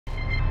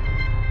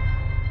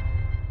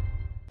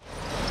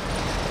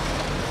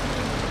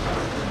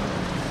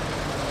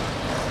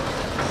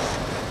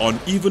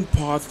Uneven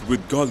paths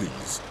with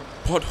gullies,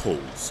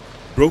 potholes,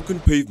 broken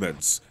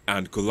pavements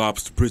and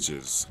collapsed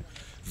bridges.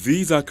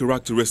 These are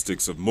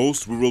characteristics of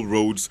most rural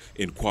roads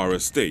in Kwara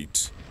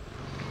State.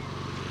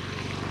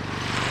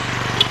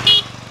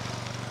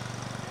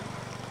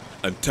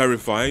 And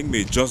terrifying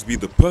may just be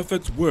the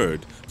perfect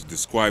word to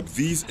describe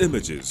these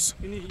images.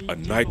 A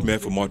nightmare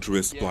for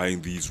motorists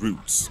plying these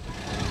routes.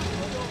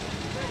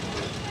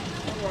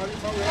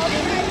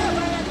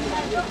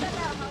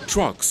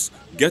 Trucks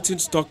getting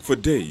stuck for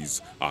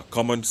days are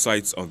common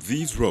sights on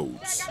these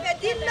roads.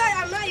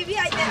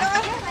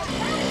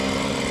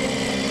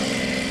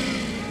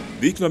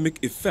 The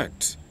economic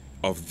effect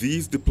of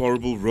these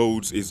deplorable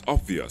roads is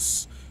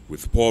obvious.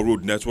 With poor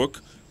road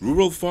network,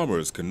 rural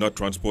farmers cannot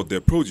transport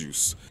their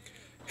produce.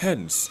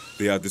 Hence,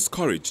 they are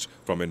discouraged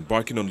from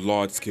embarking on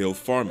large-scale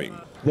farming.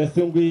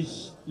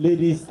 Distinguished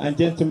ladies and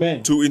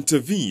gentlemen. To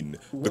intervene,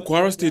 the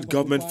Kwara State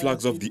government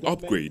flags off the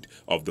upgrade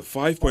of the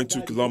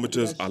 5.2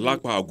 kilometers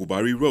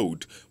Alakpa-Agubari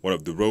Road, one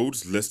of the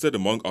roads listed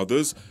among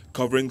others,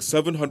 covering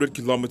 700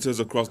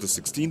 kilometers across the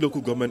 16 local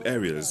government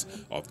areas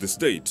of the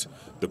state.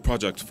 The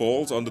project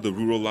falls under the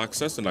Rural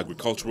Access and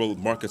Agricultural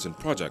Marketing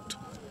Project.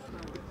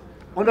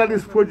 Under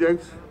this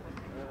project,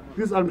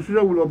 this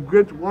administration will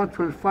upgrade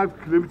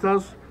 125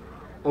 kilometers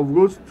of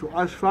roads to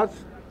asphalt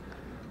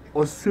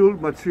or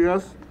sealed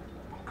materials,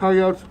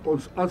 carry out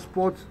on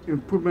asphalt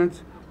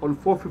improvements on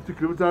 450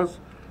 kilometers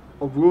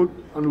of road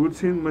and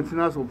routine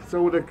maintenance of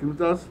 700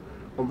 kilometers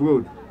of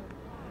road.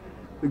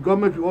 The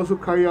government will also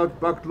carry out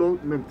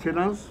backlog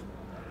maintenance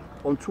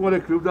on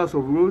 200 kilometers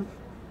of road.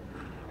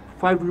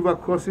 5 river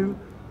crossings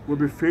will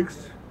be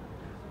fixed,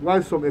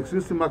 while some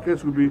existing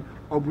markets will be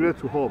upgraded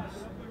to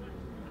hubs.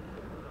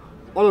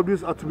 All of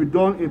these are to be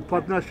done in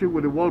partnership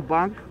with the World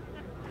Bank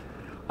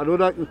and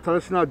other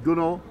international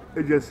donor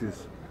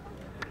agencies.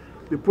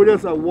 The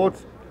projects are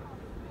worth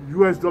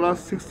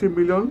 $60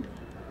 million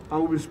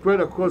and will be spread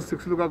across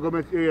 6 local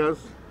government areas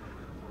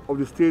of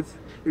the state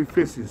in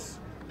phases.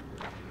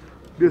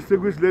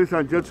 Distinguished ladies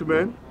and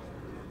gentlemen,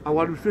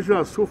 our administration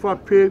has so far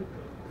paid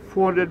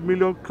 $400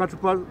 million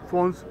counterpart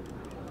funds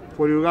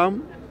for the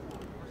RAM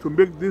to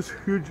make this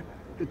huge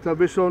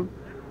intervention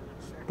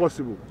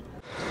possible.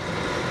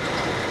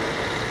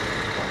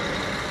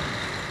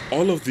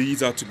 All of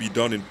these are to be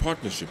done in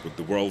partnership with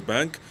the World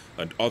Bank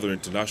and other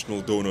international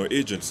donor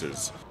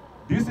agencies.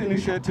 This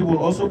initiative will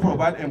also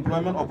provide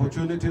employment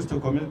opportunities to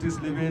communities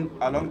living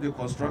along the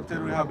constructed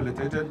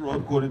rehabilitated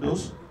road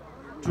corridors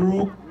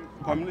through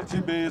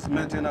community-based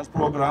maintenance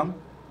program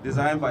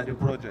designed by the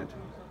project.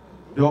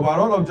 The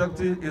overall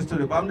objective is to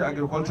revamp the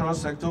agricultural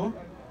sector,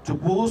 to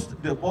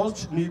boost the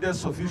much-needed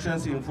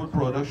sufficiency in food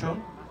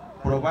production,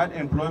 provide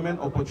employment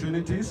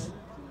opportunities,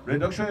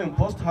 reduction in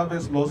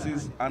post-harvest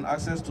losses, and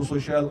access to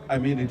social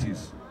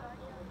amenities.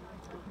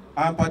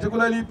 I am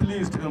particularly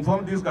pleased to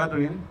inform this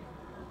gathering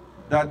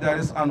that there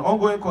is an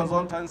ongoing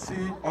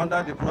consultancy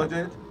under the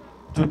project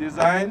to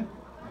design,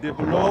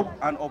 develop,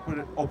 and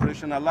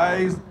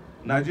operationalize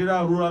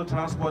Nigeria Rural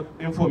Transport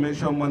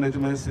Information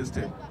Management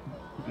System,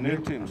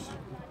 NIRTIMS.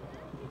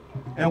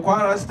 In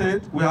Kwara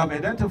State, we have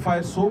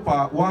identified so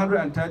far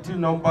 130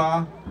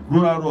 number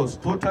rural roads,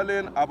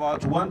 totaling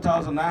about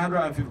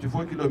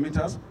 1,954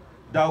 kilometers,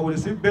 that will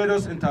receive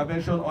various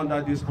interventions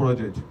under this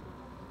project.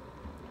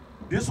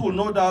 This will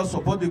no doubt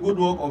support the good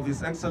work of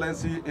His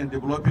Excellency in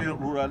developing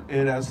rural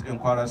areas in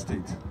Kwara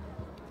State.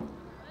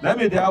 Let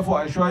me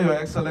therefore assure Your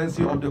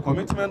Excellency of the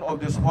commitment of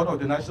the support of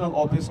the National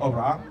Office of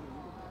RAM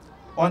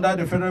under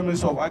the Federal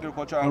Ministry of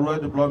Agriculture and Rural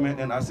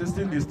Development in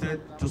assisting the state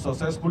to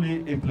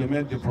successfully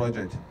implement the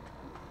project.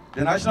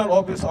 The National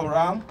Office of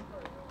RAM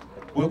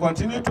will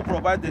continue to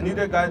provide the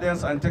needed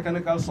guidance and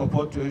technical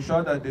support to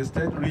ensure that the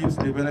state reaps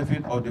the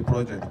benefit of the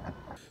project.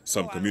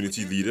 Some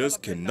community leaders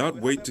cannot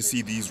wait to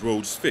see these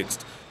roads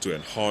fixed to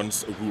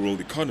enhance rural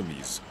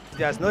economies.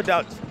 There's no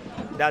doubt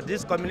that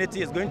this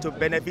community is going to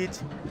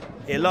benefit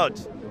a lot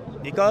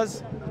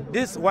because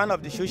this is one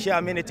of the social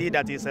amenity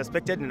that is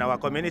expected in our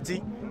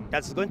community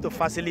that's going to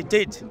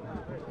facilitate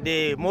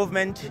the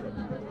movement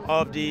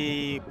of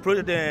the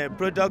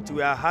product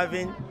we are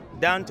having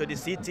down to the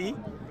city,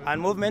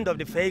 and movement of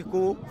the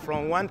vehicle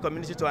from one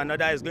community to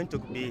another is going to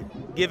be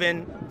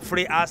given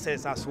free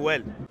access as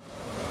well.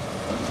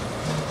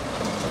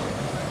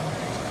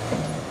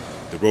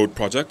 The road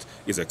project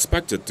is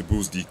expected to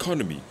boost the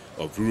economy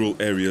of rural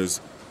areas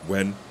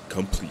when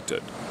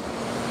completed.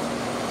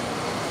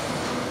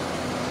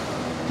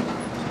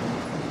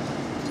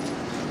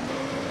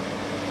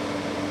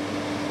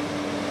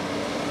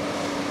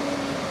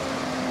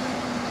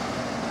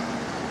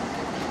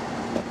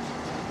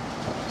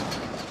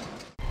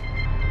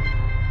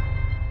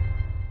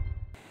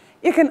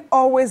 You can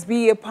always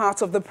be a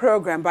part of the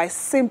program by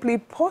simply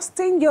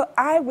posting your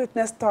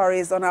eyewitness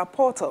stories on our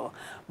portal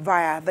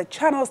via the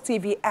Channels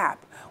TV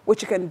app,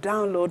 which you can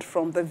download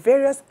from the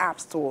various app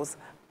stores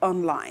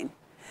online.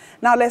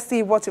 Now let's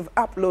see what you've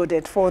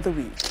uploaded for the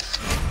week.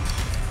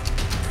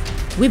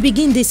 We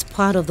begin this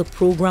part of the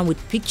program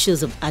with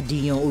pictures of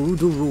Adiyon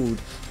Orudu Road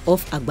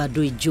off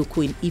Agbado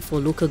Ijoko in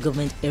Ifo local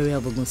government area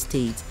of Ogun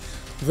State.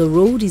 The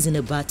road is in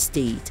a bad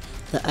state.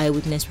 The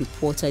eyewitness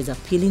reporter is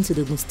appealing to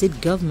the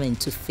state government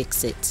to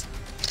fix it.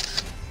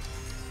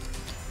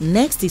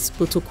 Next is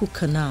Potoku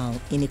Canal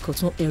in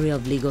Ikoton area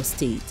of Lagos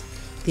State.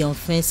 The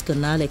unfenced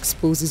canal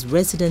exposes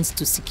residents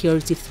to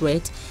security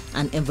threats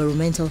and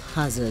environmental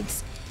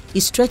hazards.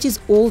 It stretches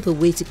all the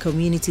way to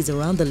communities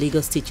around the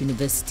Lagos State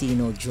University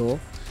in Ojo.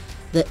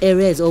 The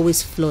area is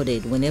always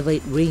flooded whenever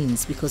it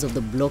rains because of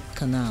the blocked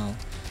canal.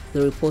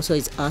 The reporter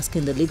is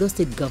asking the Lagos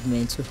State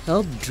government to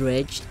help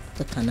dredge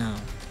the canal.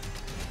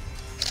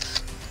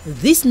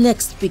 This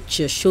next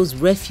picture shows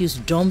refuse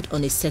dumped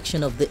on a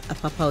section of the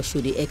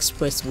Apapa-Oshodi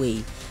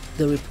Expressway.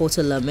 The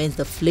reporter laments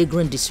the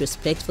flagrant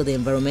disrespect for the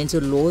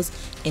environmental laws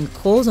and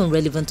calls on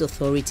relevant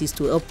authorities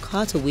to help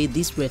cart away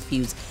this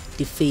refuse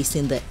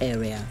defacing the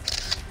area.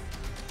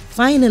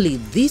 Finally,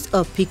 these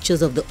are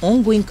pictures of the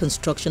ongoing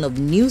construction of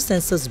new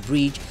Census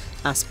Bridge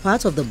as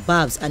part of the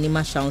Babs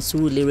Animashaun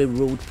Surulere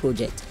Road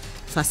project,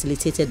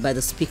 facilitated by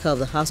the Speaker of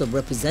the House of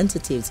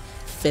Representatives,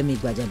 Femi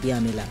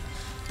Gbajabiamila.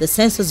 The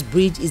Census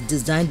Bridge is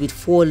designed with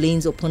 4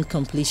 lanes. Upon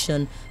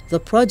completion, the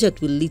project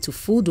will lead to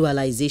full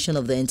dualization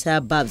of the entire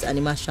Babs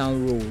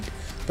Animashaun Road.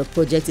 The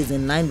project is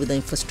in line with the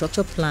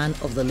infrastructure plan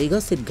of the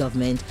Lagos State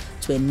government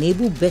to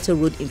enable better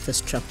road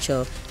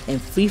infrastructure and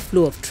free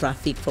flow of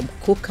traffic from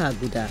Koka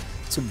Aguda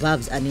to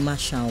Babs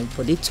Animashaun,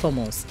 Bode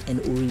Thomas and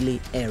Orile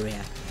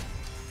area.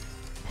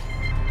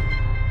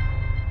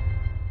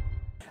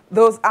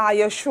 Those are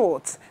your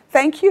shorts.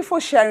 Thank you for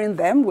sharing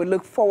them. We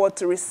look forward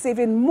to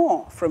receiving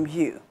more from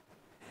you.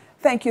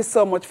 Thank you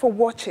so much for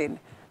watching.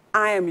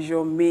 I am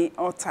Yomi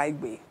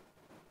Otaigbe.